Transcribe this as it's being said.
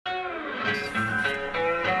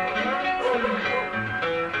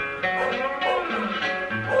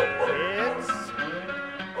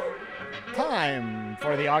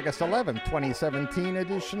August 11th, 2017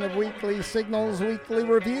 edition of Weekly Signals Weekly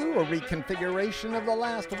Review, a reconfiguration of the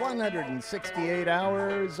last 168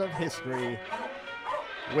 hours of history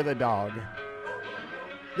with a dog.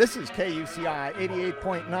 This is KUCI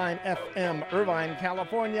 88.9 FM, Irvine,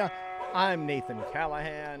 California. I'm Nathan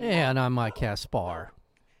Callahan. And I'm Mike Caspar.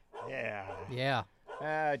 Yeah.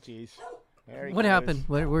 Ah, geez. What happened?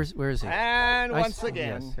 Where is he? And once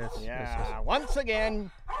again, once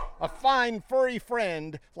again, a fine furry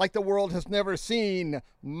friend like the world has never seen,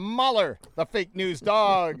 Mahler, the fake news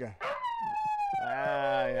dog.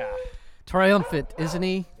 Yeah. Triumphant, isn't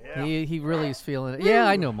he? Yeah. He really is feeling it. Yeah,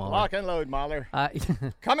 I know Mahler. Lock and load, Mahler.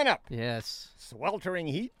 Coming up. Yes. Sweltering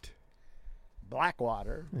heat,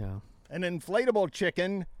 Blackwater, Yeah. an inflatable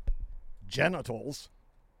chicken, genitals.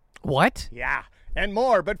 What? Yeah, and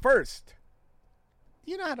more. But first,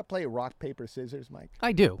 do you know how to play rock, paper, scissors, Mike?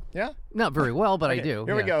 I do. Yeah? Not very well, but Okay, I do.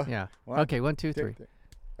 here we go. Yeah. One, Okay, 1, 2, 3.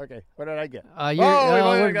 Okay, what did I get?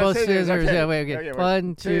 We're got both scissors. Okay. Yeah, wait, okay.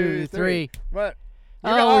 1, 2, 3. What?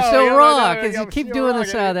 Oh, we're still rock. You Keep still doing rock.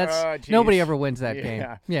 this. Oh, That's geez. nobody ever wins that Yeah.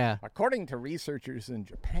 game. Yeah. According to researchers in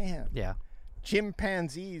Japan, Yeah.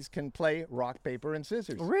 chimpanzees can play rock, paper, and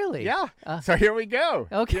scissors. Really? Yeah. So here we go.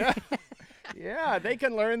 Okay. Yeah. Yeah, they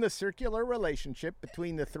can learn the circular relationship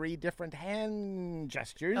between the three different hand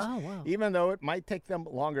gestures. Oh, wow. Even though it might take them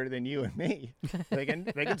longer than you and me, they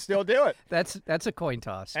can still do it. That's a coin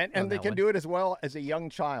toss. And they can do it as well as a young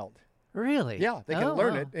child. Really? Yeah, they can Oh,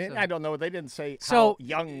 learn wow. it. And So- I don't know. They didn't say So- how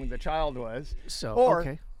young the child was. So, Or,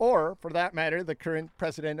 okay. or for that matter, the current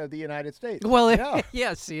president of the United States. Well, yeah,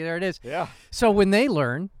 yeah. See, there it is. yeah, So when they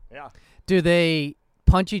learn, yeah. do they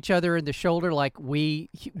punch each other in the shoulder like we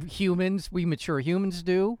mature humans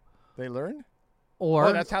do? They learn. Or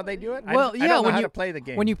Oh, that's how they do it. I well, don't yeah, know when how you to play the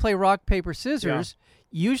game. when you play rock paper scissors,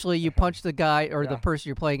 usually you punch the guy or the Yeah. person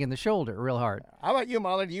you're playing in the shoulder real hard. How about you,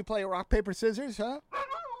 Mahler? Do you play rock, paper, scissors? Huh?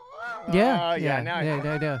 Yeah,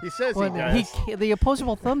 Now he says he does. The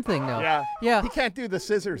opposable thumb thing, though. Yeah. He can't do the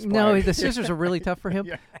scissors. No, part. the scissors are really tough for him.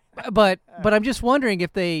 Yeah. But I'm just wondering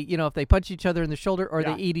if they punch each other in the shoulder or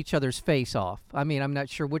Yeah. they eat each other's face off. I mean, I'm not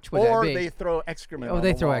sure which would Or that be. they throw excrement. Oh, on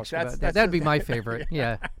they the throw wall. excrement. That's That'd be my favorite.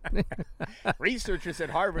 Yeah. Researchers at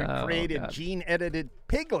Harvard Oh, created God. gene-edited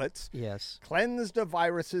piglets Yes. cleansed of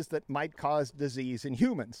viruses that might cause disease in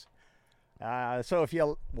humans. So if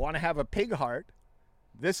you want to have a pig heart,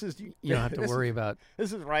 this is You don't have to worry about.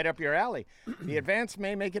 This is right up your alley. The advance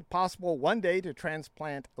may make it possible one day to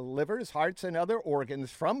transplant livers, hearts, and other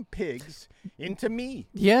organs from pigs into me.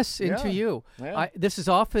 Yes, into Yeah. you. Yeah. This is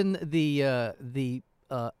often the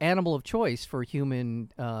animal of choice for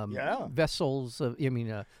human vessels.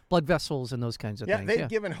 Blood vessels and those kinds of Yeah, things. they've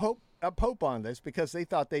given hope on this because they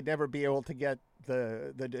thought they'd never be able to get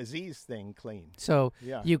the disease thing clean. So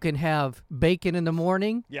Yeah. you can have bacon in the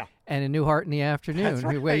morning Yeah. and a new heart in the afternoon. That's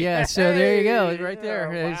right. Well, yeah, so there you go. Right Yeah,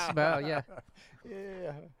 there. It's wow. about, yeah.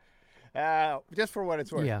 Yeah. Just for what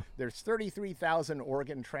it's worth, Yeah. there's 33,000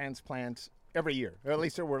 organ transplants every year, or at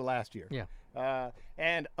least there were last year. Yeah.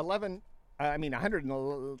 And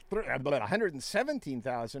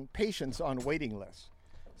 117,000 patients on waiting lists.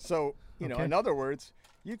 So, Okay. in other words,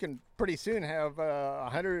 you can pretty soon have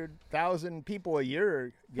 100,000 people a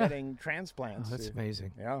year getting transplants. Oh, that's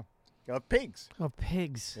amazing. Yeah. Of pigs. Oh,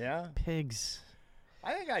 pigs. Yeah. Pigs.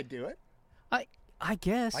 I think I'd do it. I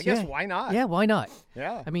guess. I guess yeah. why not? Yeah, why not?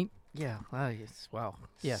 Yeah. I mean, yeah. Wow.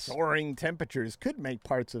 Yes. Soaring temperatures could make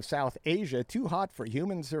parts of South Asia too hot for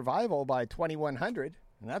human survival by 2100,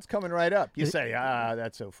 and that's coming right up. You say,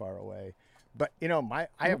 that's so far away. But, I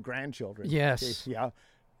have grandchildren. Yes. Yeah.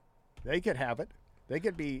 They could have it. They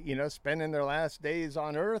could be, spending their last days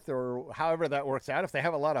on Earth or however that works out. If they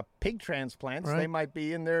have a lot of pig transplants, Right. they might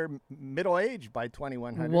be in their middle age by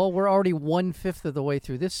 2100. Well, we're already 1/5 of the way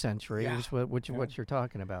through this century, Yeah. is what you're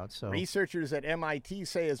talking about. So Researchers at MIT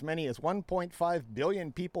say as many as 1.5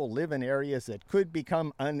 billion people live in areas that could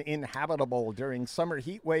become uninhabitable during summer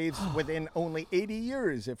heat waves within only 80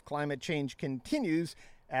 years if climate change continues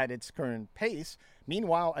at its current pace.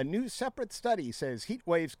 Meanwhile, a new separate study says heat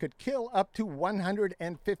waves could kill up to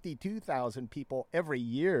 152,000 people every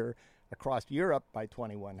year across Europe by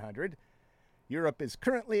 2100. Europe is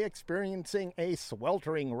currently experiencing a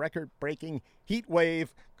sweltering, record-breaking heat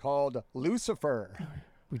wave called Lucifer.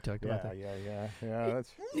 we talked about that. Yeah.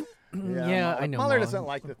 That's, Yeah, I know. Mahler Mahler. doesn't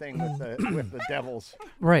like the thing with the devils.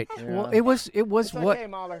 Right. Yeah. Well, it was It's what okay,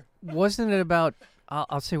 Mahler. wasn't it about?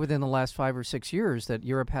 I'll say within the last 5 or 6 years that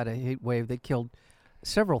Europe had a heat wave that killed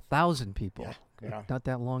several thousand people. Yeah. Not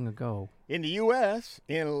that long ago. In the U.S.,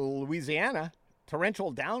 in Louisiana,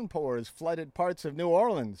 torrential downpours flooded parts of New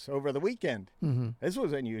Orleans over the weekend. Mm-hmm. This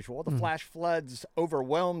was unusual. The flash floods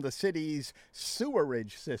overwhelmed the city's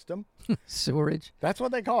sewerage system. Sewerage? That's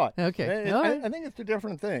what they call it. Okay. I think it's a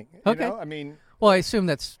different thing. Okay. You know? I mean, well, I assume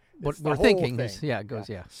that's what it's the we're whole thinking. thing. It goes,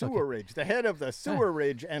 yeah. Sewerage. Okay. The head of the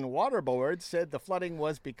Sewerage and Water Board said the flooding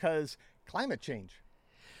was because climate change.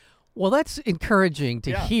 Well, that's encouraging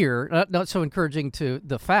to Yeah. hear. Not so encouraging to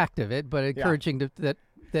the fact of it, but encouraging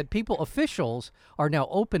that people, officials, are now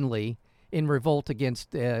openly in revolt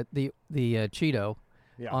against the Cheeto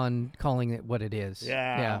on calling it what it is.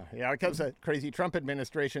 Yeah. Because the crazy Trump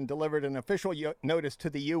administration delivered an official notice to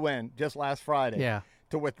the UN just last Friday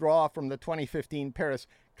to withdraw from the 2015 Paris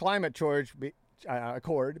Climate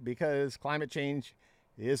Accord because climate change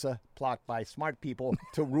is a plot by smart people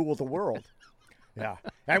to rule the world. Yeah,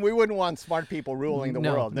 and we wouldn't want smart people ruling the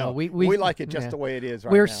world. No, we like it just the way it is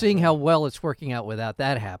right now. We're seeing how well it's working out without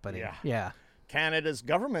that happening. Yeah. Canada's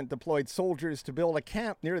government deployed soldiers to build a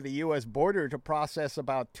camp near the U.S. border to process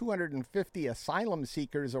about 250 asylum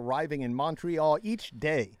seekers arriving in Montreal each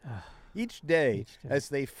day as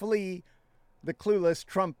they flee the clueless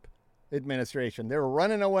Trump administration. They're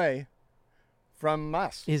running away from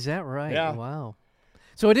us. Is that right? Yeah. Wow.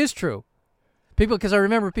 So it is true. Because I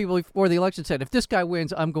remember people before the election said, if this guy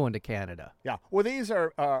wins, I'm going to Canada. Yeah. Well, these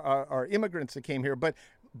are immigrants that came here, but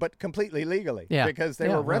completely legally. Yeah. Because they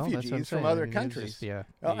were refugees from other countries.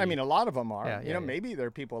 I mean, a lot of them are. Yeah, maybe there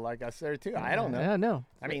are people like us there, too. I don't know. Yeah, no.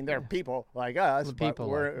 I mean, there are people like us, but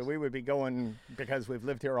we would be going because we've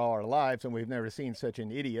lived here all our lives and we've never seen such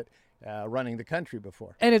an idiot running the country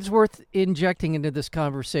before. And it's worth injecting into this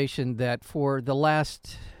conversation that for the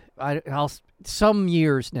last some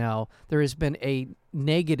years now, there has been a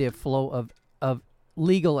negative flow of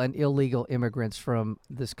legal and illegal immigrants from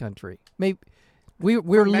this country. Maybe we're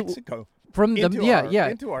from Mexico into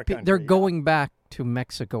our country. They're going back to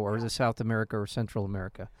Mexico or to South America or Central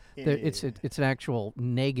America. It's an actual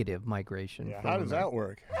negative migration. Yeah, how does that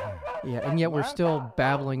work? Yeah, and yet we're still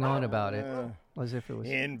babbling on about it as if it was.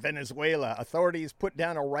 In Venezuela, authorities put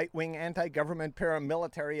down a right-wing anti-government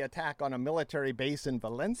paramilitary attack on a military base in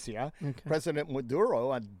Valencia. Okay. President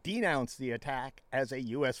Maduro denounced the attack as a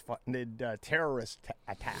U.S.-funded terrorist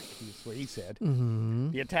attack, is what he said.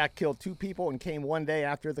 Mm-hmm. The attack killed 2 people and came one day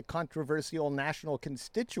after the controversial National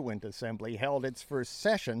Constituent Assembly held its first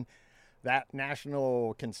session. That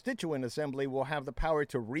National Constituent Assembly will have the power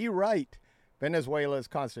to rewrite Venezuela's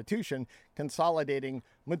constitution, consolidating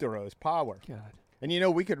Maduro's power. God.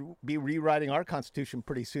 And, we could be rewriting our constitution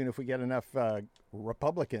pretty soon if we get enough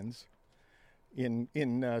Republicans in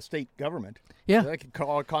state government. Yeah. They could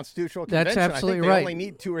call a constitutional convention. That's absolutely I think right. They only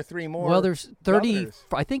need 2 or 3 more. Well, there's 30. governors.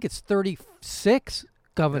 I think it's 36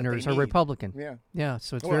 governors are Republican. Yeah. Yeah.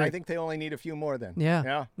 So it's I think they only need a few more then.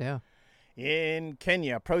 Yeah. In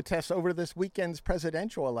Kenya, protests over this weekend's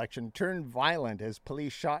presidential election turned violent as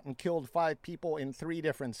police shot and killed 5 people in 3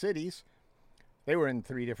 different cities. They were in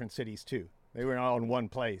 3 different cities, too. They were all in one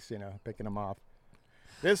place, picking them off.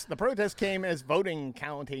 The protest came as vote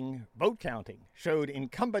counting showed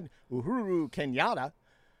incumbent Uhuru Kenyatta.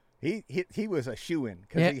 He was a shoo-in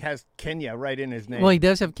because he has Kenya right in his name. Well, he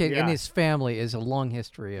does have Kenya, and his family is a long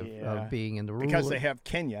history of being in the rule. Because they have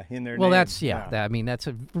Kenya in their name. Well, that's that's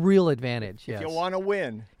a real advantage. Yes. If you want to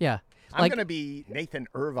win, I'm going to be Nathan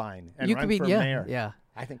Irvine and run for mayor. Yeah,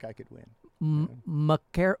 I think I could win.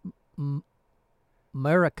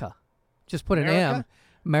 America, just put an M.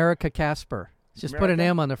 America Casper. Just put an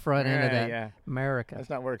M on the front end of that. Yeah. America. That's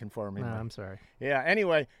not working for me. No, I'm sorry. Yeah,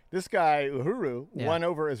 anyway, this guy, Uhuru, won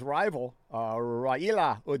over his rival,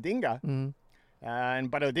 Raila Odinga.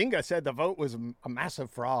 But Odinga said the vote was a massive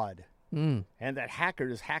fraud and that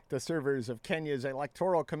hackers hacked the servers of Kenya's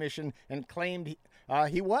Electoral Commission and claimed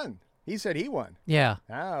he won. He said he won. Yeah.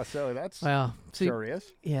 Oh, so that's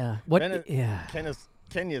curious. Yeah.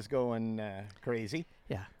 Kenya's going crazy.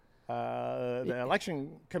 Yeah. The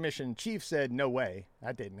election commission chief said, no way,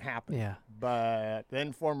 that didn't happen. Yeah. But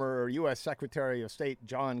then former U.S. Secretary of State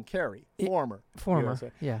John Kerry, former,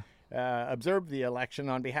 observed the election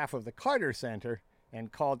on behalf of the Carter Center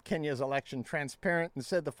and called Kenya's election transparent and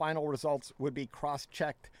said the final results would be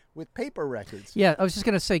cross-checked with paper records. Yeah, I was just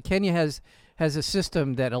going to say Kenya has a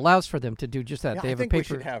system that allows for them to do just that. Yeah, they have I think we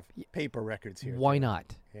should have paper records here. Why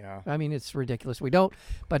not? Yeah. I mean, it's ridiculous. We don't,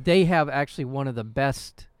 but they have actually one of the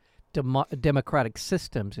best democratic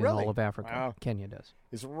systems in all of Africa. Wow. Kenya does.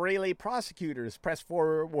 Israeli prosecutors press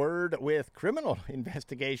forward with criminal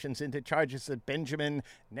investigations into charges that Benjamin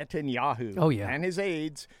Netanyahu and his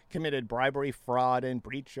aides committed bribery, fraud, and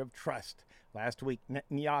breach of trust. Last week,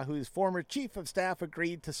 Netanyahu's former chief of staff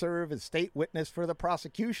agreed to serve as state witness for the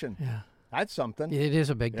prosecution. Yeah. That's something. It is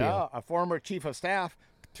a big Yeah, deal. a former chief of staff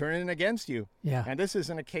turning against you. Yeah. And this is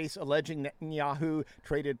in a case alleging Netanyahu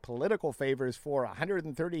traded political favors for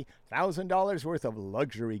 $130,000 worth of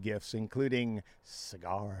luxury gifts, including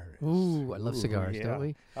cigars. Ooh, I love cigars, yeah. don't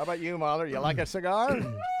we? How about you, Mahler? You like a cigar?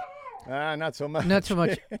 Not so much. Not so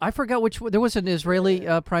much. I forgot which one. There was an Israeli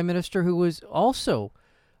prime minister who was also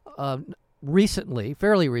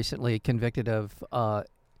fairly recently convicted of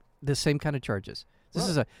the same kind of charges.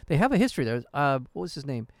 They have a history there. What was his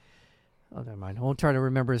name? Oh, never mind. I won't try to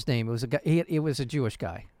remember his name. It was a guy. It was a Jewish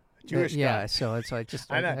guy. Jewish guy. Yeah. So it's like just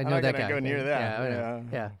I know I'm that not guy. gonna go near that. Yeah. I know.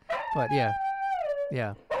 Yeah. But yeah.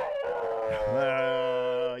 Yeah.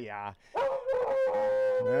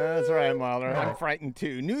 That's right, Mahler. I'm frightened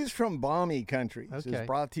too. News from balmy countries is Okay.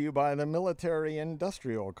 brought to you by the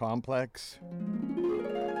military-industrial complex,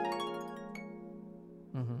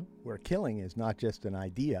 Mm-hmm. where killing is not just an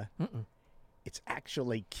idea; it's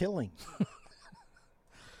actually killing.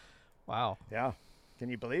 Wow. Yeah, can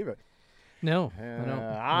you believe it? No. I don't.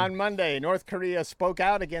 On Monday, North Korea spoke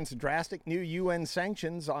out against drastic new UN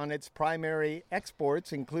sanctions on its primary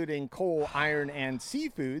exports, including coal, iron, and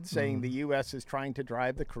seafood, saying the U.S. is trying to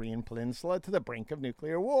drive the Korean peninsula to the brink of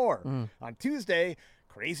nuclear war. On Tuesday,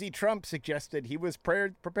 crazy Trump suggested he was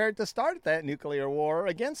prepared to start that nuclear war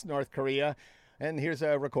against North Korea. And here's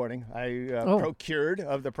a recording I procured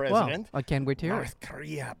of the president. Wow. I can't wait to hear it. North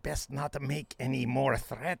Korea best not make any more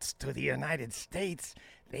threats to the United States.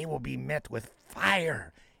 They will be met with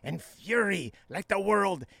fire and fury like the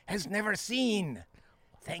world has never seen.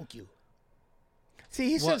 Thank you. See,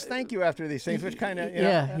 he says thank you after these things, which kind of,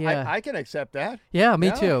 yeah. I can accept that. Yeah, me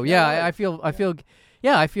Yeah, too. yeah.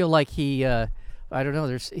 Yeah, I feel like he. I don't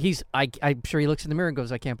know. I'm sure he looks in the mirror and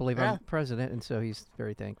goes, "I can't believe Yeah. I'm president," and so he's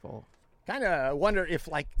very thankful. Kind of wonder if,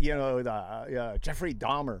 like, Jeffrey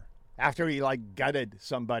Dahmer, after he, like, gutted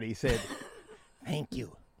somebody, said, thank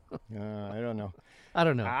you. I don't know. I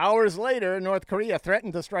don't know. Hours later, North Korea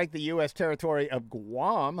threatened to strike the U.S. territory of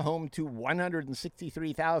Guam, home to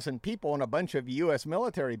 163,000 people and a bunch of U.S.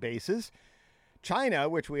 military bases. China,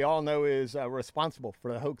 which we all know is responsible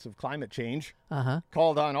for the hoax of climate change,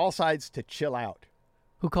 called on all sides to chill out.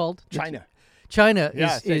 Who called? China. China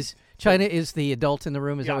Yeah, is China is the adult in the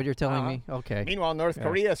room. Is that Yeah, what you're telling me? Okay. Meanwhile, North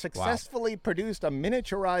Korea successfully produced a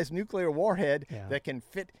miniaturized nuclear warhead that can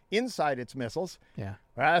fit inside its missiles. Yeah.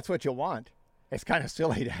 Well, that's what you want. It's kind of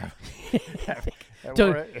silly to have.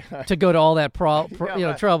 To go to all that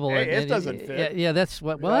but, trouble. hey, and it doesn't fit. Yeah, that's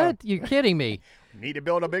what. What? You're kidding me? Need to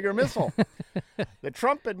build a bigger missile. The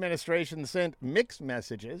Trump administration sent mixed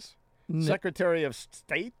messages. Secretary of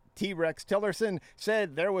State T-Rex Tillerson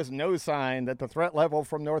said there was no sign that the threat level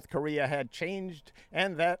from North Korea had changed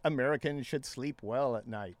and that Americans should sleep well at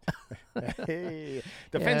night. Hey.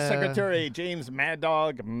 Defense Secretary James Mad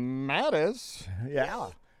Dog Mattis.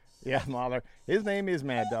 Yeah, Mahler. His name is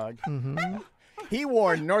Mad Dog. He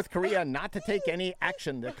warned North Korea not to take any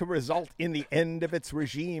action that could result in the end of its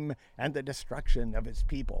regime and the destruction of its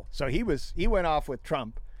people. So he went off with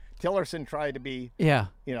Trump. Tillerson tried to be,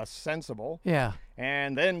 sensible. Yeah.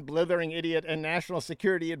 And then blithering idiot and National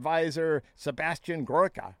Security Advisor Sebastian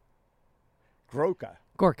Gorka. No.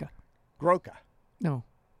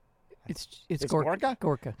 It's Gorka?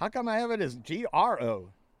 Gorka. How come I have it as G-R-O?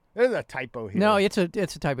 There's a typo here. No, it's a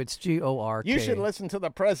type. It's Gork. You should listen to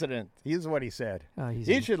the president. Here's what he said.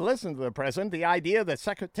 You should listen to the president. The idea that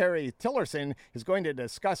Secretary Tillerson is going to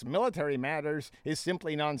discuss military matters is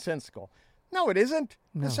simply nonsensical. No, it isn't.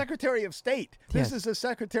 No. The Secretary of State. This Yes. is the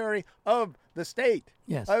Secretary of the State.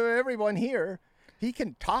 Yes. Of everyone here. He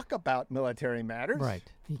can talk about military matters. Right.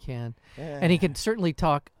 He can. Yeah. And he can certainly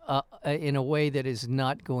talk in a way that is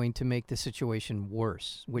not going to make the situation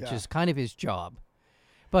worse, which is kind of his job.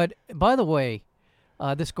 But, by the way,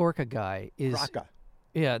 this Gorka guy is... Raka.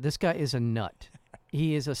 Yeah, this guy is a nut.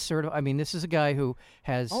 He is this is a guy who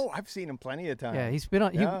has... Oh, I've seen him plenty of times. Yeah, he's been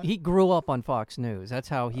on... Yeah. He grew up on Fox News. That's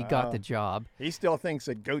how he got the job. He still thinks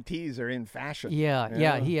that goatees are in fashion.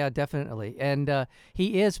 Yeah, definitely. And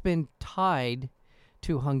he has been tied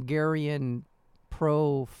to Hungarian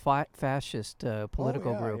pro-fascist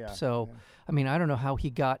political group. Yeah, so, I mean, I don't know how he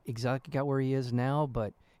got where he is now,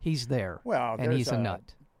 but he's there. Well, and he's a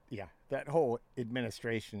nut. Yeah, that whole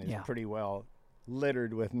administration is pretty well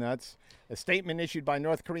littered with nuts. A statement issued by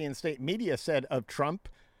North Korean state media said of Trump,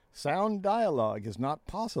 sound dialogue is not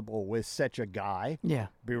possible with such a guy. Yeah.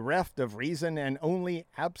 Bereft of reason and only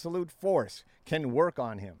absolute force can work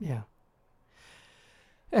on him. Yeah.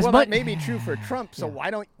 That may be true for Trump, so why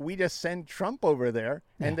don't we just send Trump over there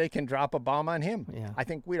and they can drop a bomb on him? Yeah. I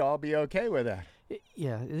think we'd all be okay with that.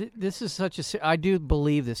 Yeah, this is I do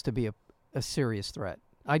believe this to be a serious threat.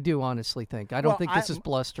 I do honestly think. I don't Well, think this is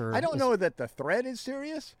bluster. I don't know that the threat is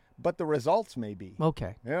serious, but the results may be.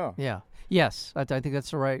 Okay. Yeah. Yeah. Yes. I think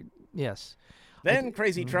that's the right. Yes. Then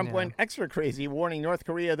crazy Trump yeah. went extra crazy, warning North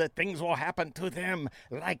Korea that things will happen to them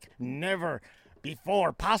like never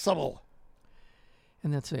before possible.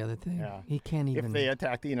 And that's the other thing. Yeah. He can't even. If they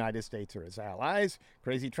attack the United States or its allies.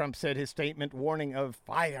 Crazy Trump said his statement warning of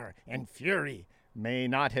fire and fury may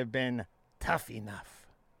not have been tough enough.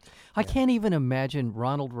 I can't even imagine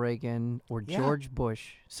Ronald Reagan or Yeah. George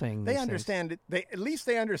Bush saying They these understand it. At least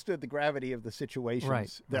they understood the gravity of the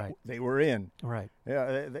situations that right. they were in. things. Right.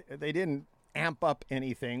 Yeah, they didn't amp up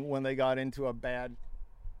anything when they got into a bad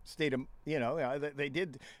state of, they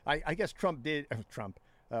did. I guess Trump did.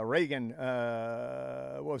 Reagan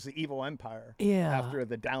was the evil empire. Yeah. After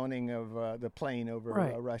the downing of the plane over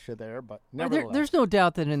Right. Russia there, but Well, nevertheless, there's no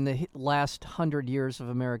doubt that in the last 100 years of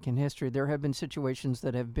American history, there have been situations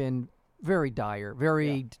that have been very dire,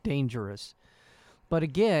 very dangerous. But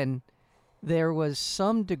again, there was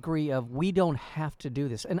some degree of we don't have to do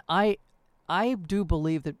this, and I do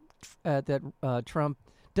believe that Trump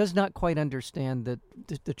does not quite understand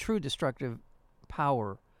the true destructive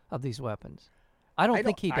power of these weapons. I don't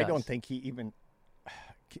think he does. I don't think he even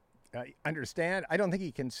understand. I don't think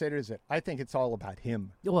he considers it. I think it's all about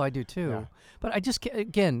him. Well, I do too. Yeah. But I just,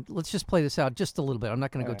 again, let's just play this out just a little bit. I'm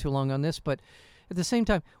not going to go too long on this, but at the same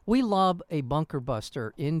time, we lob a bunker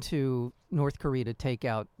buster into North Korea to take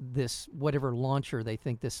out this, whatever launcher they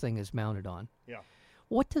think this thing is mounted on. Yeah.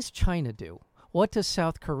 What does China do? What does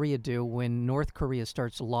South Korea do when North Korea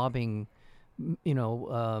starts lobbing,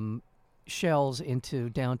 shells into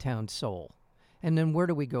downtown Seoul? And then where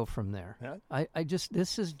do we go from there? Yeah.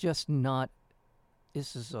 This is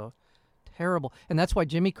a terrible, and that's why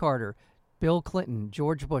Jimmy Carter, Bill Clinton,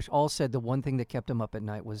 George Bush all said the one thing that kept them up at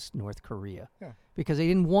night was North Korea. Yeah. Because they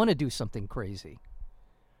didn't want to do something crazy.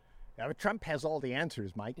 Yeah, but Trump has all the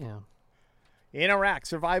answers, Mike. Yeah. In Iraq,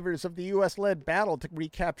 survivors of the U.S.-led battle to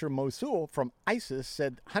recapture Mosul from ISIS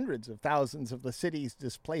said hundreds of thousands of the city's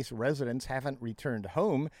displaced residents haven't returned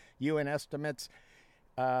home. UN estimates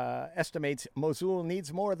Mosul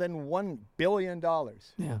needs more than $1 billion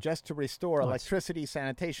just to restore electricity,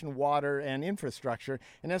 sanitation, water, and infrastructure.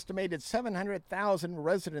 An estimated 700,000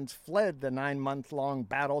 residents fled the 9-month-long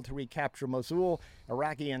battle to recapture Mosul.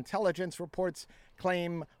 Iraqi intelligence reports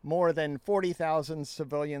claim more than 40,000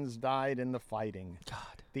 civilians died in the fighting. God.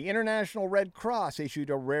 The International Red Cross issued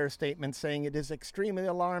a rare statement saying it is extremely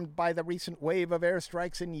alarmed by the recent wave of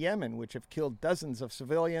airstrikes in Yemen, which have killed dozens of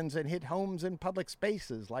civilians and hit homes and public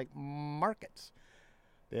spaces like markets.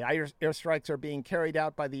 The airstrikes are being carried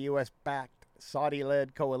out by the U.S.-backed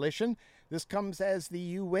Saudi-led coalition. This comes as the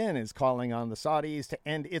UN is calling on the Saudis to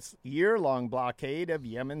end its year-long blockade of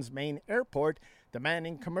Yemen's main airport,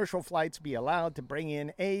 demanding commercial flights be allowed to bring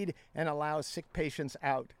in aid and allow sick patients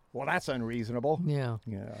out. Well, that's unreasonable. Yeah.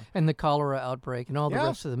 Yeah. And the cholera outbreak and all the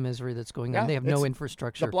rest of the misery that's going on. They have no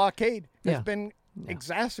infrastructure. The blockade has been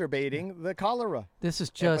exacerbating the cholera. This is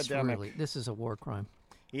just epidemic. this is a war crime.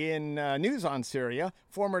 In news on Syria,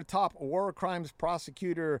 former top war crimes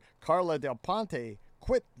prosecutor Carla Del Ponte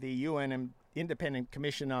quit the UN Independent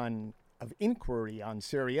Commission of Inquiry on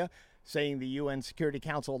Syria, saying the UN Security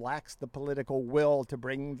Council lacks the political will to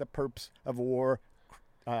bring the perps of war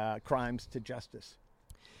crimes to justice.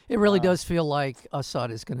 It really does feel like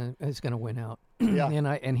Assad is gonna win out. Yeah.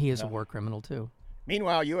 and he is a war criminal too.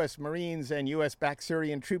 Meanwhile, U.S. Marines and U.S.-backed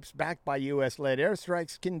Syrian troops backed by U.S.-led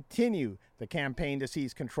airstrikes continue the campaign to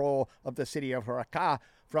seize control of the city of Raqqa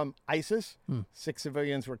from ISIS. 6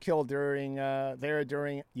 civilians were killed during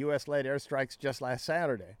U.S.-led airstrikes just last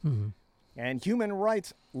Saturday. Mm-hmm. And human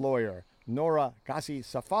rights lawyer Noura Ghassi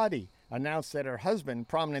Safadi announced that her husband,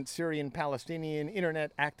 prominent Syrian-Palestinian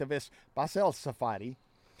internet activist Bassel Safadi,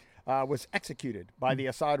 was executed by the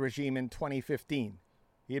Assad regime in 2015.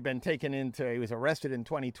 He was arrested in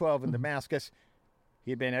 2012 in Damascus.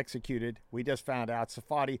 He had been executed. We just found out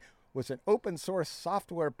Safadi was an open source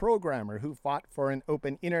software programmer who fought for an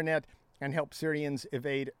open internet and helped Syrians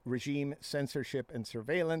evade regime censorship and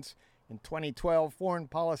surveillance. In 2012, Foreign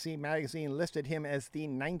Policy magazine listed him as the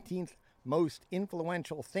 19th most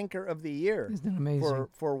influential thinker of the year. Isn't that amazing?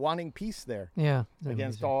 For wanting peace there. Yeah.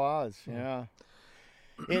 Against all odds. Yeah.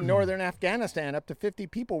 In northern Afghanistan, up to 50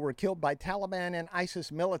 people were killed by Taliban and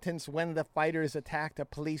ISIS militants when the fighters attacked a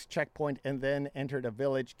police checkpoint and then entered a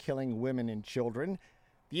village, killing women and children.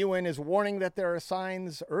 The UN is warning that there are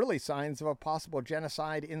early signs of a possible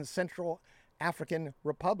genocide in Central African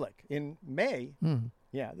Republic. In May,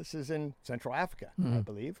 Yeah, this is in Central Africa, I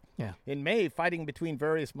believe. Yeah. In May, fighting between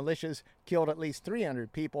various militias killed at least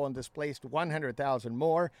 300 people and displaced 100,000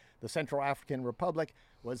 more. The Central African Republic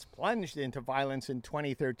was plunged into violence in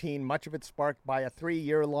 2013, much of it sparked by a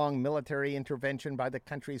 3-year-long military intervention by the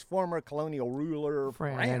country's former colonial ruler,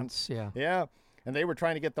 France. Yeah, and they were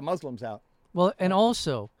trying to get the Muslims out. Well, and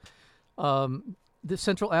also, the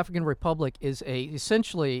Central African Republic is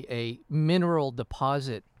essentially a mineral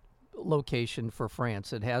deposit location for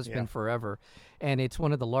France. It has been forever, and it's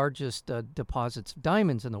one of the largest deposits of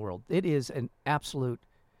diamonds in the world. It is an absolute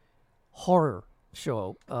horror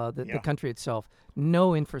show, the country itself.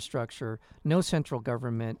 No infrastructure, no central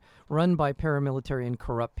government, run by paramilitary and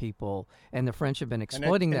corrupt people, and the French have been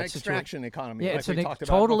exploiting that extraction economy. Yeah, like it's we talked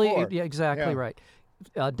about totally, before. yeah, exactly right.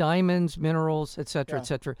 Diamonds, minerals, etc.,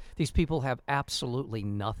 etc. These people have absolutely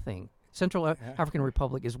nothing. Central African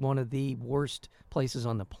Republic is one of the worst places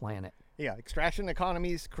on the planet. Yeah, extraction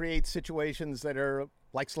economies create situations that are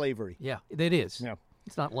like slavery. Yeah, it is. Yeah.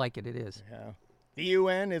 It's not like it is. Yeah. The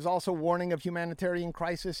UN is also warning of humanitarian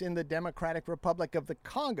crisis in the Democratic Republic of the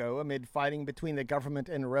Congo amid fighting between the government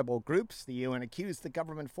and rebel groups. The UN accused the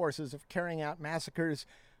government forces of carrying out massacres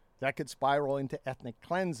that could spiral into ethnic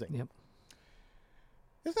cleansing. Yep.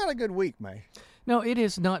 It's not a good week, May. No, it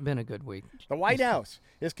has not been a good week. The White House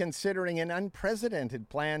is considering an unprecedented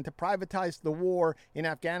plan to privatize the war in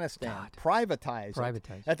Afghanistan. Privatize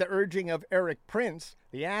it. At the urging of Eric Prince,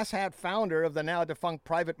 the asshat founder of the now-defunct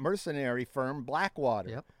private mercenary firm Blackwater.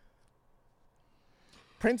 Yep.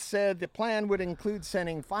 Prince said the plan would include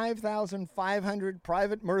sending 5,500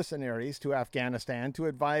 private mercenaries to Afghanistan to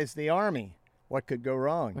advise the army. What could go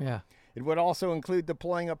wrong? Yeah. It would also include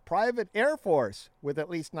deploying a private air force with at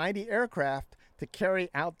least 90 aircraft to carry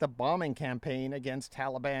out the bombing campaign against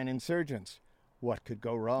Taliban insurgents. What could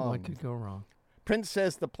go wrong? What could go wrong? Prince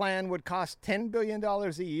says the plan would cost $10 billion a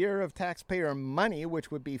year of taxpayer money,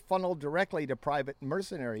 which would be funneled directly to private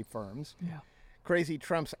mercenary firms. Yeah. Crazy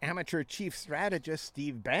Trump's amateur chief strategist,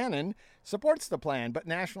 Steve Bannon, supports the plan, but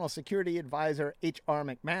National Security Advisor H.R.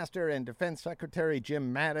 McMaster and Defense Secretary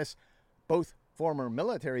Jim Mattis, both former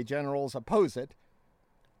military generals, oppose it.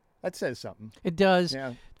 That says something. It does.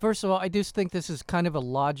 Yeah. First of all, I do think this is kind of a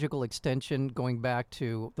logical extension going back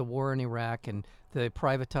to the war in Iraq and the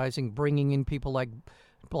privatizing, bringing in people like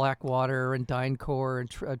Blackwater and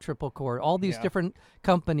DynCorp and Triple Core. All these different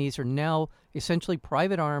companies are now essentially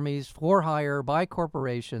private armies for hire by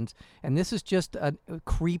corporations, and this is just a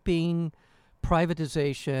creeping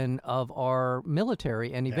privatization of our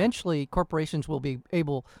military, and eventually corporations will be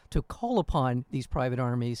able to call upon these private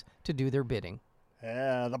armies to do their bidding.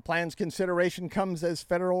 The plan's consideration comes as a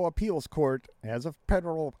federal appeals court overturned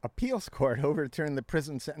the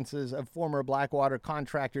prison sentences of former Blackwater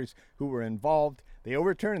contractors who were involved. They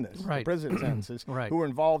overturned this, the prison sentences, who were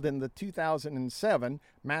involved in the 2007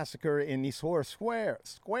 massacre in Nisour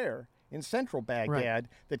Square in central Baghdad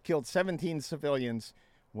that killed 17 civilians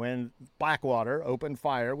when Blackwater opened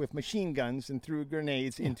fire with machine guns and threw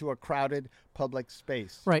grenades into a crowded public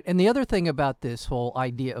space. Right. And the other thing about this whole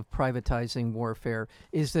idea of privatizing warfare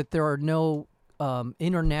is that there are no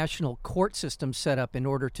international court systems set up in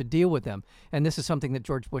order to deal with them. And this is something that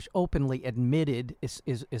George Bush openly admitted, is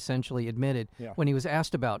essentially admitted, when he was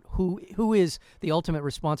asked about who is the ultimate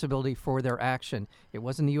responsibility for their action. It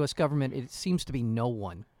wasn't the U.S. government. It seems to be no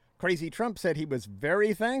one. Crazy Trump said he was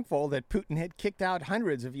very thankful that Putin had kicked out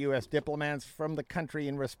hundreds of U.S. diplomats from the country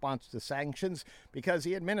in response to sanctions because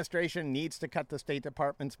the administration needs to cut the State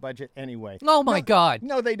Department's budget anyway. Oh, my God.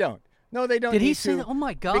 No, they don't. No, they don't. Did he say that? Oh,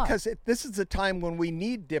 my God. Because this is a time when we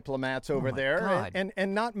need diplomats over there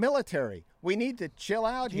and not military. We need to chill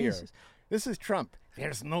out here. This is Trump.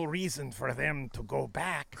 There's no reason for them to go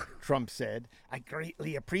back, Trump said. I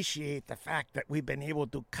greatly appreciate the fact that we've been able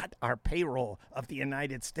to cut our payroll of the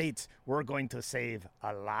United States. We're going to save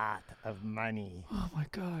a lot of money. Oh, my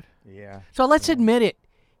God. Yeah. So let's admit it.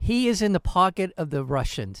 He is in the pocket of the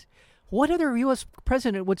Russians. What other U.S.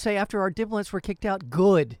 president would say after our diplomats were kicked out?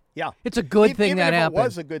 Good. Yeah. It's a good thing that happened. Even if it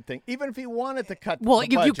was a good thing. Even if he wanted to cut the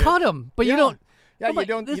budget. Well, you cut him, but you don't. Yeah,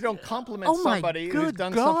 you don't compliment somebody who's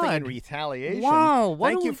done something in retaliation. Wow.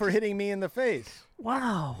 Thank you for hitting me in the face.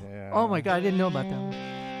 Wow. Yeah. Oh, my God. I didn't know about that.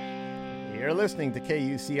 You're listening to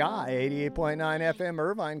KUCI 88.9 FM,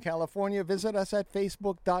 Irvine, California. Visit us at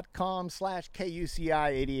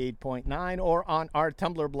facebook.com/KUCI 88.9 or on our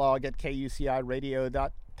Tumblr blog at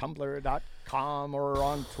KUCIradio.tumblr.com or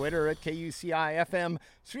on Twitter at KUCI FM.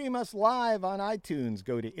 Stream us live on iTunes.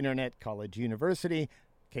 Go to Internet College University.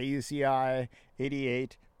 KUCI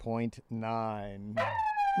 88.9.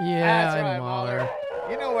 Yeah, That's right, Mahler.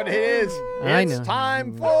 You know what it is. I It's know.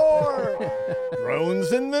 time for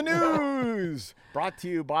Drones in the News. Brought to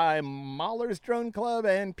you by Mahler's Drone Club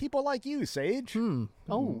and people like you, Sage.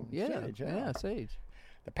 Oh, yeah. Sage, Yeah, Sage.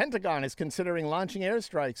 The Pentagon is considering launching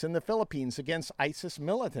airstrikes in the Philippines against ISIS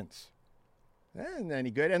militants. Isn't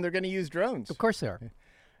any good? And they're going to use drones. Of course they are.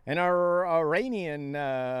 And our Iranian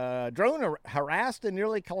drone harassed and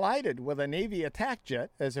nearly collided with a Navy attack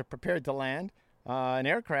jet as it prepared to land an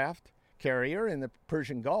aircraft carrier in the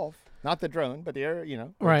Persian Gulf. Not the drone, but the air,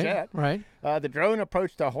 the Right, jet. right. The drone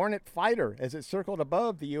approached a Hornet fighter as it circled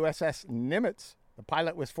above the USS Nimitz. The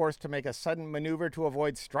pilot was forced to make a sudden maneuver to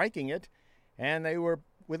avoid striking it, and they were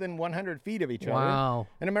within 100 feet of each other. Wow.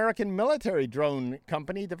 An American military drone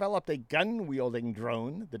company developed a gun-wielding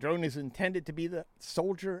drone. The drone is intended to be the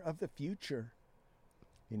soldier of the future.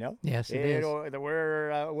 Yes, it is.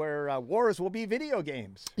 Where wars will be video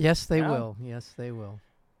games. Yes, they Yeah. will. Yes, they will.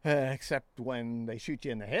 Except when they shoot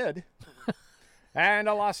you in the head. And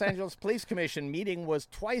a Los Angeles Police Commission meeting was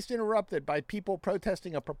twice interrupted by people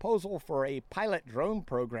protesting a proposal for a pilot drone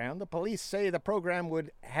program. The police say the program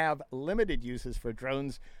would have limited uses for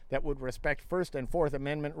drones that would respect First and Fourth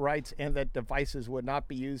Amendment rights and that devices would not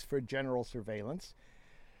be used for general surveillance.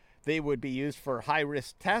 They would be used for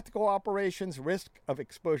high-risk tactical operations, risk of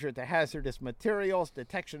exposure to hazardous materials,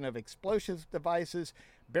 detection of explosive devices,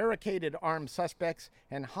 barricaded armed suspects,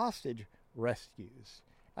 and hostage rescues.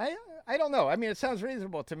 I don't know. I mean, it sounds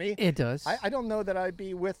reasonable to me. It does. I don't know that I'd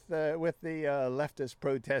be with the leftist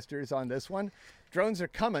protesters on this one. Drones are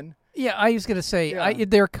coming. Yeah, I was going to say Yeah.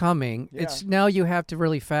 they're coming. Yeah. It's now you have to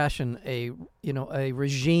really fashion a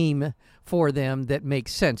regime for them that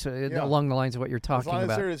makes sense along the lines of what you're As talking long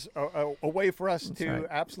about. as there's a way for us to right.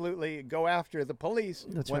 absolutely go after the police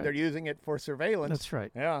That's when right. they're using it for surveillance. That's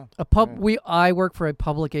right. Yeah. I work for a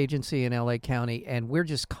public agency in LA County, and we're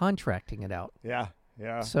just contracting it out. Yeah.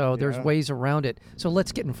 Yeah. So there's yeah. ways around it. So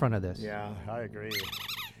let's get in front of this. Yeah, I agree.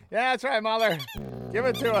 Yeah, that's right, Mahler. Give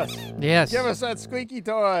it to us. Yes. Give us that squeaky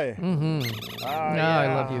toy. Mm-hmm. Yeah. I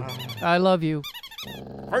love you. I love you.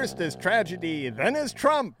 First is tragedy, then is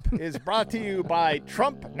Trump is brought to you by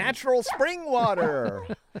Trump Natural Spring Water.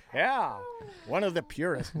 Yeah, one of the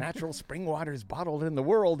purest natural spring waters bottled in the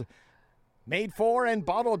world, made for and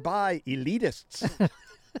bottled by elitists.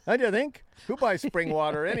 Don't you think? Who buys spring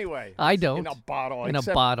water anyway? I don't. In a bottle. In a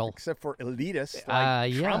bottle. Except for elitists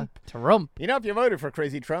like Trump. Trump. You know, if you voted for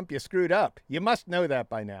crazy Trump, you screwed up. You must know that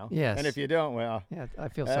by now. Yes. And if you don't, well... Yeah, I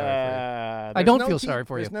feel sorry for you. I there's don't no feel sorry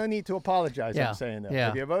for you. There's no need to apologize, Yeah. I'm saying that.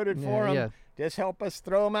 Yeah. If you voted for him, Yeah. just help us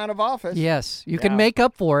throw him out of office. Yes, you Yeah. can make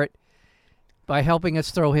up for it by helping us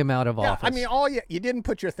throw him out of Yeah, office. I mean, you didn't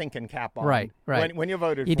put your thinking cap on. Right, right. When you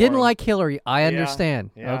voted you for didn't him. like Hillary. I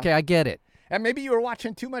understand. yeah. Okay, I get it. And maybe you were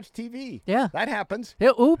watching too much TV. Yeah. That happens. Yeah,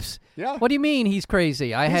 oops. Yeah. What do you mean he's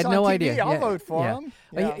crazy? I He's had on no TV. idea. I'll Yeah, vote for yeah. him.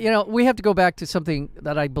 Yeah. You know, we have to go back to something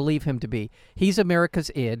that I believe him to be. He's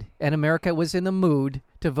America's id, and America was in the mood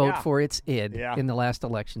to vote Yeah. for its id Yeah. in the last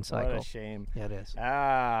election cycle. What a shame. Yeah, it is.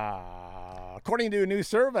 According to a new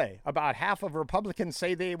survey, about half of Republicans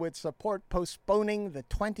say they would support postponing the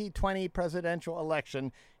 2020 presidential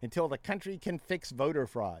election until the country can fix voter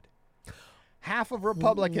fraud. Half of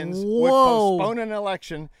Republicans would Whoa. postpone an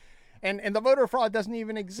election, and the voter fraud doesn't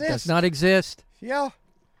even exist. Does not exist. Yeah.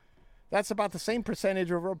 That's about the same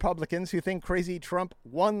percentage of Republicans who think crazy Trump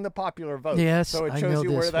won the popular vote. Yes, So it I shows know you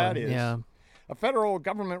this where that one. is. Yeah. A federal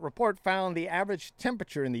government report found the average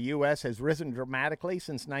temperature in the U.S. has risen dramatically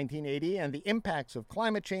since 1980, and the impacts of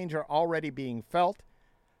climate change are already being felt.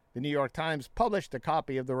 The New York Times published a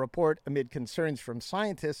copy of the report amid concerns from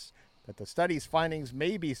scientists that the study's findings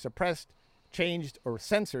may be suppressed, changed, or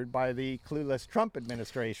censored by the clueless Trump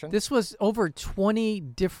administration. This was over 20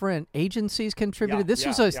 different agencies contributed. This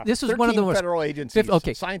was one of the 13 most federal agencies.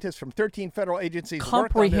 okay. Scientists from 13 federal agencies worked on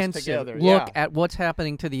this comprehensive together. look Yeah. at what's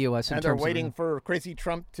happening to the U.S. in And they're terms waiting of for crazy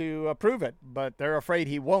Trump to approve it, but they're afraid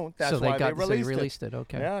he won't. That's so they why got they so they released released it.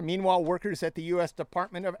 Okay. Yeah. Meanwhile, workers at the U.S.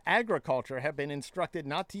 Department of Agriculture have been instructed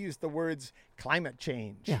not to use the words climate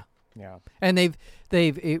change. Yeah. Yeah. And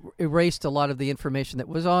they've erased a lot of the information that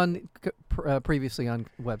was on previously on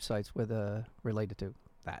websites with related to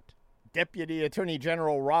that. Deputy Attorney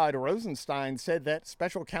General Rod Rosenstein said that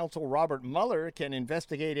Special Counsel Robert Mueller can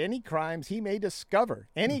investigate any crimes he may discover,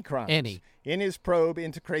 any crimes, in his probe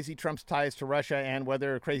into Crazy Trump's ties to Russia and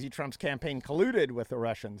whether Crazy Trump's campaign colluded with the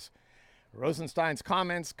Russians. Rosenstein's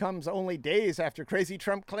comments comes only days after Crazy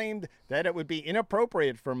Trump claimed that it would be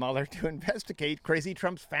inappropriate for Mueller to investigate Crazy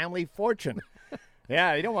Trump's family fortune.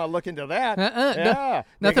 Yeah, you don't want to look into that. Yeah,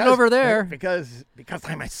 nothing over there. Because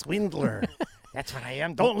I'm a swindler. That's what I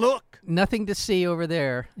am. Don't look. Nothing to see over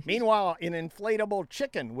there. Meanwhile, an inflatable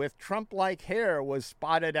chicken with Trump-like hair was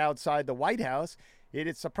spotted outside the White House.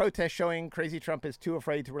 It's a protest showing Crazy Trump is too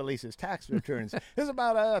afraid to release his tax returns. This is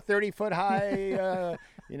about a 30-foot high,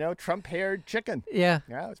 Trump-haired chicken. Yeah.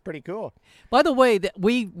 Yeah, it's pretty cool. By the way, that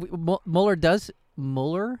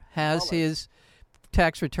Mueller has his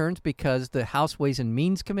tax returns because the House Ways and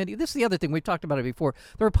Means Committee. This is the other thing. We've talked about it before.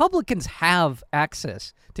 The Republicans have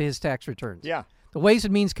access to his tax returns. Yeah. The Ways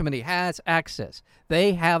and Means Committee has access.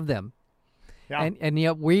 They have them. Yeah. And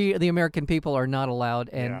yet we, the American people, are not allowed,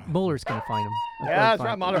 and Mueller's going to find them. Yeah, that's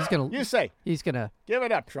right, Mueller. He's going to give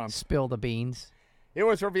it up, Trump. Spill the beans. It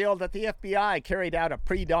was revealed that the FBI carried out a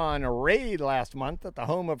pre-dawn raid last month at the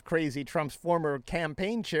home of Crazy Trump's former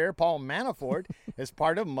campaign chair, Paul Manafort, as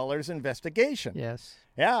part of Mueller's investigation. Yes.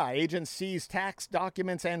 Yeah, agents seized tax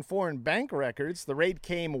documents and foreign bank records. The raid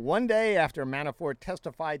came one day after Manafort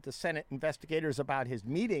testified to Senate investigators about his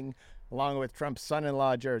meeting, along with Trump's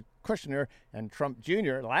son-in-law, Jared Kushner, and Trump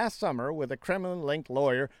Jr. last summer with a Kremlin-linked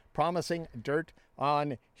lawyer promising dirt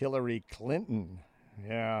on Hillary Clinton.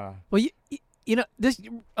 Yeah. Well, this.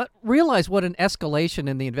 Realize what an escalation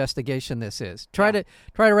in the investigation this is. Try to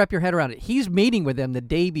wrap your head around it. He's meeting with them the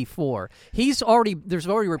day before. There's already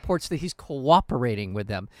reports that he's cooperating with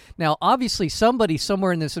them. Now, obviously, somebody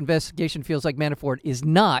somewhere in this investigation feels like Manafort is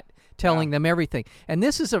not telling them everything. And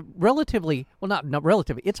this is a relatively, well, not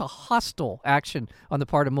relatively, it's a hostile action on the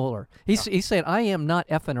part of Mueller. He's saying, I am not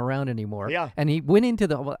effing around anymore. Yeah. And he went into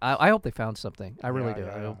the, I hope they found something. I really do.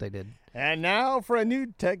 I hope they did. And now for a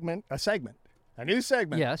new segment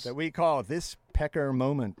yes. that we call This Pecker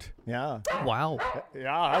Moment. Yeah. Wow.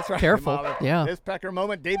 Yeah, that's right. Careful. Mahler. Yeah. This Pecker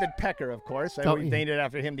Moment. David Pecker, of course. We named it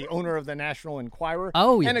after him, the owner of the National Enquirer.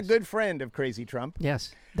 Oh, yes. And a good friend of Crazy Trump.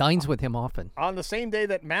 Yes. Dines with him often. On the same day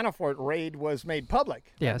that Manafort raid was made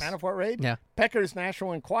public. Yes. Manafort raid? Yeah. Pecker's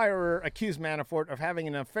National Enquirer accused Manafort of having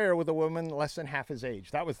an affair with a woman less than half his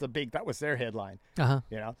age. That was their headline. Uh-huh.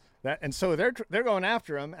 And so they're going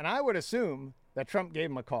after him, and I would assume that Trump gave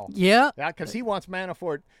him a call. Yeah. Because he wants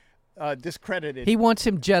Manafort discredited. He wants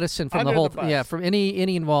him jettisoned from Under the whole, the bus. from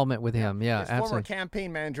any involvement with him. Yeah, His absolutely. former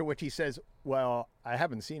campaign manager, which he says, well, I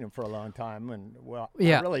haven't seen him for a long time, and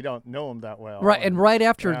I really don't know him that well. Right, and right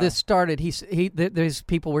after this started, there's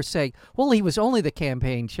people were saying, well, he was only the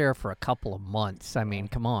campaign chair for a couple of months. I mean,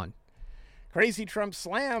 come on. Crazy Trump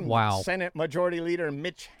slammed Senate Majority Leader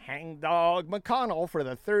Mitch Hangdog McConnell for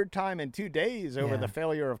the third time in 2 days over the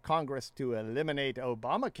failure of Congress to eliminate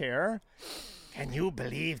Obamacare. Can you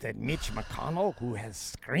believe that Mitch McConnell, who has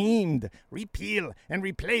screamed repeal and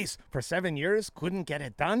replace for 7 years, couldn't get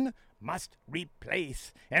it done? Must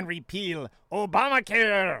replace and repeal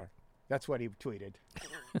Obamacare. That's what he tweeted.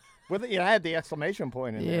 He had the exclamation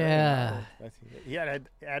point in there. Yeah. He had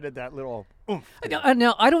added that little oomph.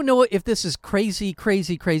 Now, I don't know if this is crazy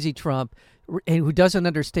Trump, and who doesn't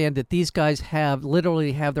understand that these guys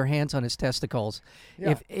literally have their hands on his testicles.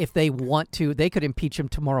 Yeah. If they want to, they could impeach him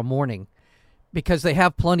tomorrow morning because they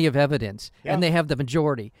have plenty of evidence and they have the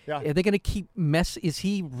majority. Yeah. Are they going to keep Is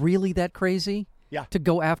he really that crazy? Yeah. To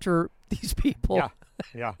go after these people?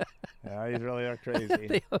 Yeah, he's really that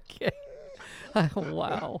crazy. Okay.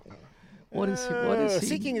 Wow. What is he?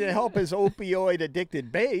 Seeking to help his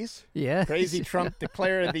opioid-addicted base, Yes. Crazy Trump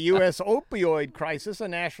declared the U.S. opioid crisis a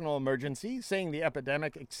national emergency, saying the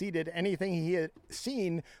epidemic exceeded anything he had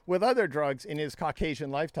seen with other drugs in his Caucasian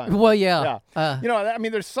lifetime. Well, yeah.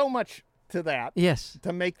 There's so much to that. Yes.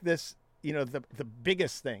 To make this, the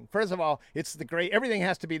biggest thing. First of all, it's everything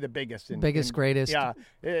has to be the biggest. Greatest. Yeah.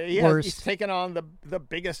 Worst. He's taken on the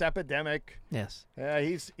biggest epidemic. Yes.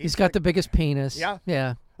 He's got the biggest penis. Yeah.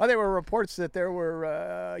 Yeah. Oh, there were reports that there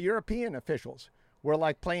were European officials were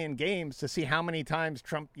like playing games to see how many times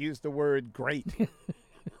Trump used the word great.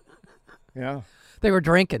 Yeah. They were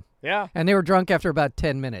drinking. Yeah. And they were drunk after about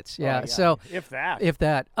 10 minutes. Yeah. So if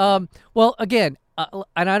that. Well, again,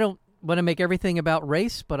 and I don't want to make everything about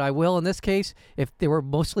race, but I will in this case. If there were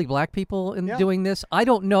mostly black people doing this, I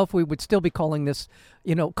don't know if we would still be calling this,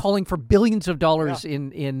 calling for billions of dollars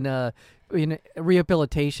in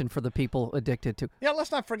rehabilitation for the people addicted to. Yeah,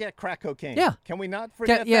 let's not forget crack cocaine. Yeah. Can we not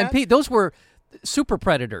forget that? Yeah, and Pete, those were super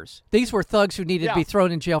predators. These were thugs who needed to be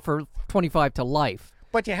thrown in jail for 25 to life.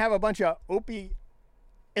 But you have a bunch of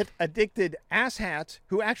opiate-addicted asshats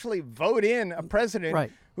who actually vote in a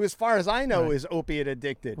president who, as far as I know, is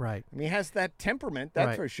opiate-addicted. Right. I mean, he has that temperament,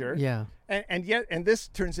 that's for sure. Yeah. And this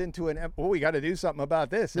turns into we got to do something about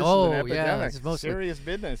this. This is an epidemic. It's serious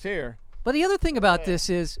business here. But the other thing about this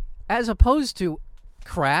is, as opposed to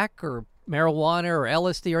crack or marijuana or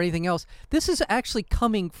LSD or anything else. This is actually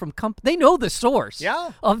coming from they know the source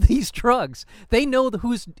Yeah. of these drugs. They know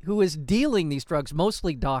who is dealing these drugs,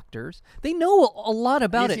 mostly doctors. They know a lot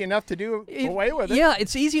about Easy it. enough to do away with it. Yeah,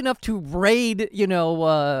 it's easy enough to raid, Big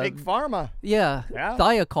Pharma. yeah, Yeah.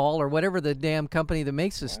 Thiokol or whatever the damn company that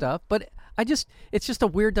makes this stuff. But it's just a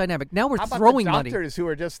weird dynamic. Now we're How about throwing the money. doctors who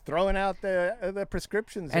are just throwing out the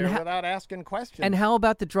prescriptions And here without asking questions? And how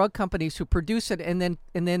about the drug companies who produce it and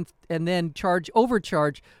then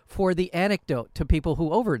overcharge for the antidote to people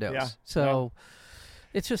who overdose? Yeah, So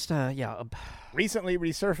it's just Recently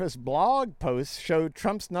resurfaced blog posts showed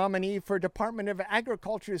Trump's nominee for Department of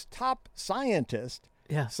Agriculture's top scientist,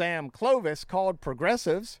 Yeah. Sam Clovis, called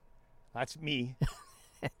progressives. That's me,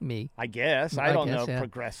 me. I guess. I I don't guess, know yeah.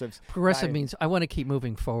 progressives. Progressive I- means I want to keep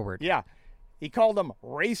moving forward. Yeah. He called them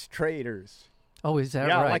race traders. Oh, is that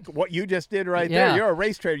Yeah, right? like what you just did right Yeah. there. You're a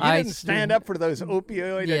race trader. You I didn't stand up for those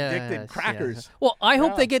opioid-addicted Yes, crackers. yes. Well, I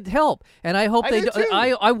hope Yeah. they get help, and I hope I they. do too.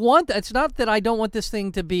 I want. It's not that I don't want this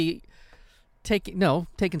thing to be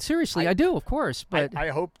taken seriously. I do, of course, but I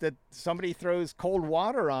hope that somebody throws cold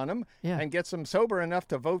water on them Yeah. and gets them sober enough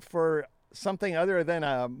to vote for something other than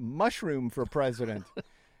a mushroom for president.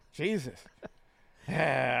 Jesus.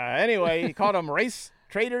 Anyway, he called them race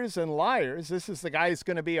traders and liars. This is the guy who's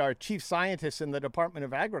going to be our chief scientist in the Department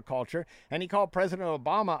of Agriculture. And he called President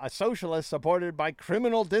Obama a socialist supported by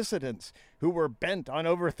criminal dissidents who were bent on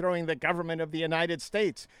overthrowing the government of the United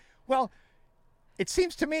States. Well, it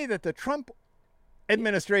seems to me that the Trump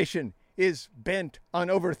administration is bent on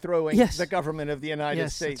overthrowing Yes. the government of the United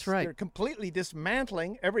Yes, States. that's right. They're completely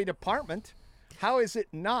dismantling every department. How is it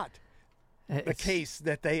not the it's- case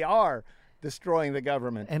that they are destroying the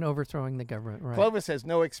government? and overthrowing the government. Right. Clovis has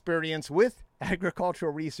no experience with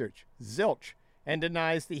agricultural research, zilch, and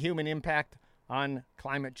denies the human impact on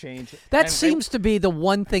climate change. That And seems to be the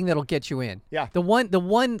one thing that'll get you in. Yeah. The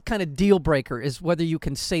one kind of deal breaker is whether you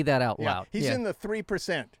can say that out yeah, loud. he's yeah. in the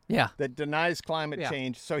 3% Yeah. that denies climate Yeah.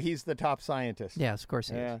 change, so he's the top scientist. Yes, of course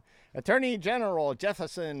he is. Yeah. Attorney General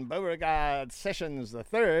Jefferson Beauregard Sessions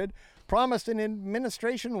III promised an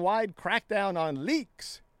administration-wide crackdown on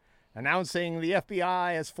leaks, announcing the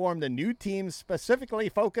FBI has formed a new team specifically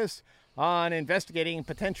focused on investigating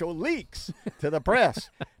potential leaks to the press.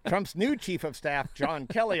 Trump's new chief of staff, John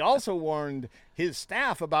Kelly, also warned his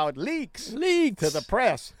staff about leaks Leaks. to the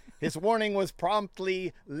press. His warning was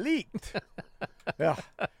promptly leaked. Ugh.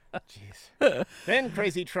 Jeez. Then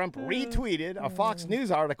Crazy Trump retweeted a Fox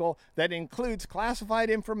News article that includes classified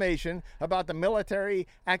information about the military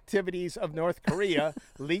activities of North Korea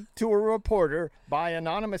leaked to a reporter by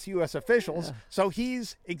anonymous U.S. officials. So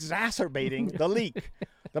he's exacerbating the leak.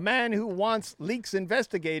 The man who wants leaks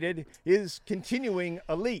investigated is continuing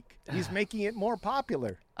a leak. He's making it more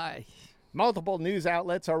popular. Multiple news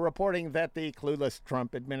outlets are reporting that the clueless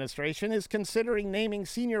Trump administration is considering naming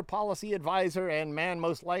senior policy advisor and man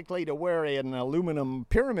most likely to wear an aluminum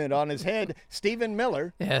pyramid on his head, Stephen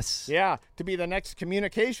Miller. Yes. Yeah, to be the next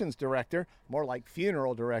communications director, more like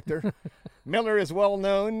funeral director. Miller is well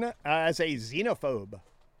known as a xenophobe,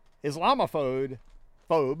 Islamophobe,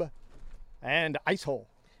 and icehole.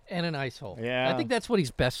 And an ice hole. Yeah. I think that's what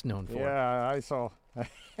he's best known for. Yeah, icehole. Yeah.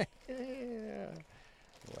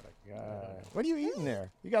 What a guy. What are you eating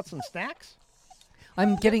there? You got some snacks?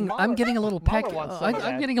 I'm getting a little Mahler peck. wants some of I'm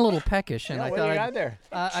that. getting a little peckish, and Yeah, I what thought do you got there?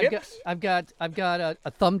 I've got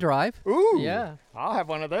a thumb drive. Ooh. Yeah. I'll have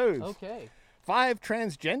one of those. Okay. 5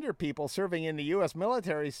 transgender people serving in the U.S.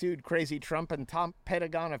 military sued Crazy Trump and top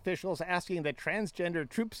Pentagon officials asking that transgender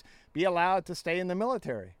troops be allowed to stay in the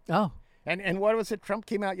military. Oh. And what was it? Trump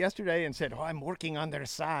came out yesterday and said, I'm working on their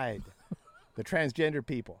side, the transgender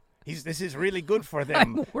people. This is really good for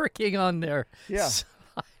them. I'm working on their Yeah. side.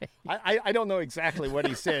 I don't know exactly what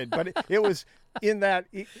he said, but it was in that,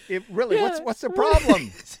 it really, Yeah. what's the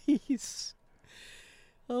problem? He's-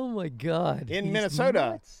 oh, my God. In He's Minnesota,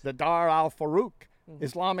 nuts. the Dar al-Farouk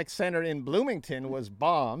Islamic Center in Bloomington was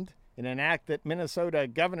bombed in an act that Minnesota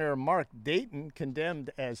Governor Mark Dayton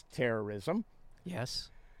condemned as terrorism.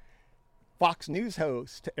 Yes. Fox News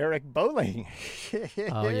host Eric Bolling.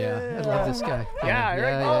 Oh, yeah. I love this guy. Yeah,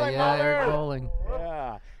 Eric Bolling, Eric Mulder. Bolling.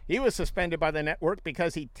 Yeah. He was suspended by the network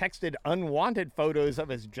because he texted unwanted photos of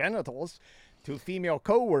his genitals to female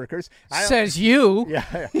co-workers. Says you.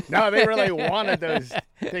 Yeah. No, they really wanted those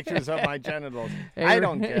pictures of my genitals. I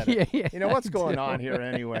don't get it. Yeah, You know, what's going on here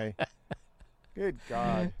anyway? Good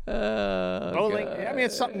God. Bowling, God. I mean,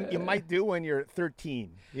 it's something you might do when you're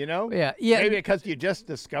 13, you know? Yeah, yeah. Maybe because you just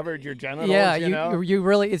discovered your genitals, Yeah, you know? you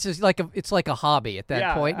really, it's just like it's like a hobby at that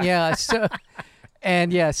Yeah. point. Yeah. So,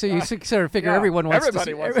 And yeah, so you sort of figure Yeah, everyone wants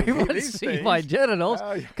everybody wants to see everyone these see my things. genitals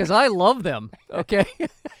Oh, yeah. because I love them. Okay.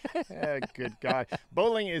 Good God.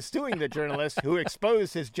 Bowling is suing the journalist who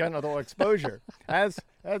exposed his genital exposure. That's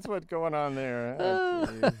what's going on there. Oh,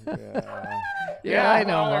 geez. Yeah, I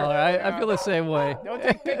know, Mahler. Mahler. I feel the same way. Don't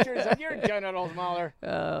take pictures of your genitals, Mahler.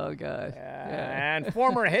 Oh God. Yeah. And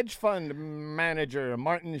former hedge fund manager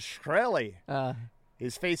Martin Shkreli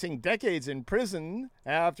is facing decades in prison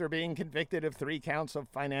after being convicted of 3 counts of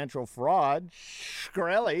financial fraud.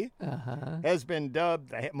 Shkreli has been dubbed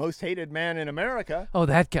the most hated man in America. Oh,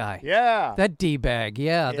 that guy. Yeah. That D-bag.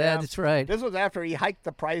 Yeah, that's right. This was after he hiked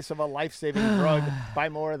the price of a life-saving drug by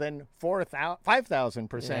more than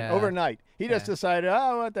 5,000% Yeah. overnight. He just decided,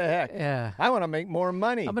 oh, what the heck? Yeah. I want to make more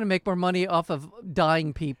money. I'm going to make more money off of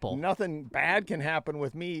dying people. Nothing bad can happen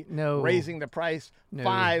with me No. raising the price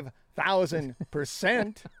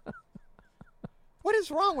 5,000%. What is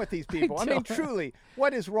wrong with these people? I mean, truly,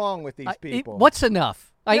 what is wrong with these people? What's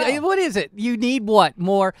enough? Yeah. What is it? You need what?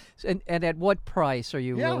 More? And at what price are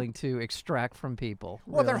you Yeah. willing to extract from people?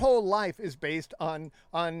 Well, their really? whole life is based on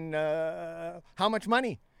how much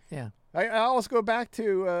money. Yeah. I always go back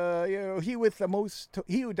to he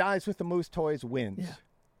who dies with the most toys wins.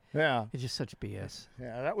 Yeah. It's just such BS.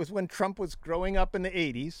 Yeah, that was when Trump was growing up in the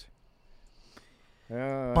 80s.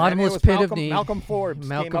 Bottomless and it was pit of Malcolm, need. Malcolm Forbes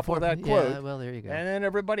came up with that quote. Yeah, well, there you go. And then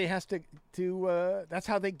everybody has to that's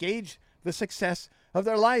how they gauge the success of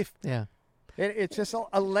their life. Yeah, It's just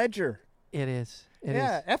a ledger. it is. It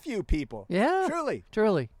Yeah, is. F you people. Yeah. Truly.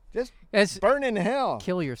 Truly. Just As burn in hell.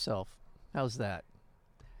 kill yourself. How's that?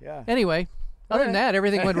 Yeah. Anyway, other than right. that,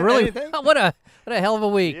 everything went really. Anything? What a hell of a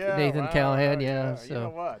week, Yeah, Nathan wow, Callahan. yeah. So You know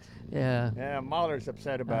what? yeah, Yeah, Mahler's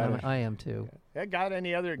upset about it. I am too. Got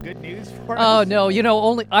any other good news for us? Oh no,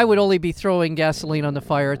 I would only be throwing gasoline on the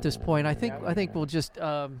fire at this point. I think we'll just.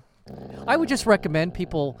 I would just recommend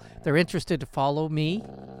people they're interested to follow me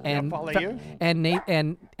and follow you? and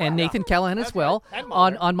Nathan Callahan as well right. And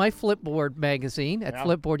Mahler. on my Flipboard magazine. At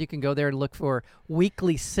Flipboard, you can go there and look for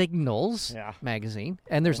Weekly Signals magazine,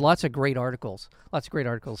 and there's lots of great articles. Lots of great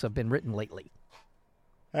articles have been written lately.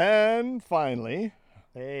 And finally,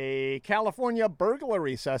 a California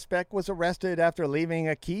burglary suspect was arrested after leaving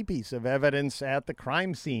a key piece of evidence at the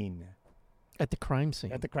crime scene. At the crime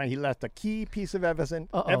scene. He left a key piece of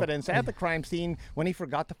evidence at the crime scene when he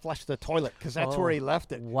forgot to flush the toilet because that's where he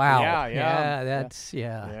left it. Wow. Yeah. That's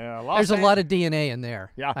Yeah, There's a lot of DNA in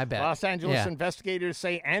there. Yeah, I bet. Los Angeles investigators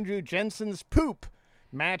say Andrew Jensen's poop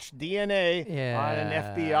matched DNA on an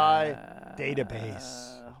FBI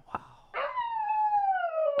database.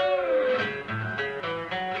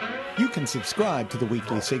 You can subscribe to the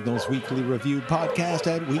Weekly Signals Weekly Review podcast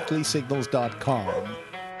at weeklysignals.com.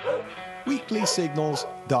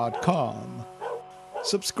 weeklysignals.com.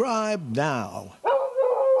 Subscribe now.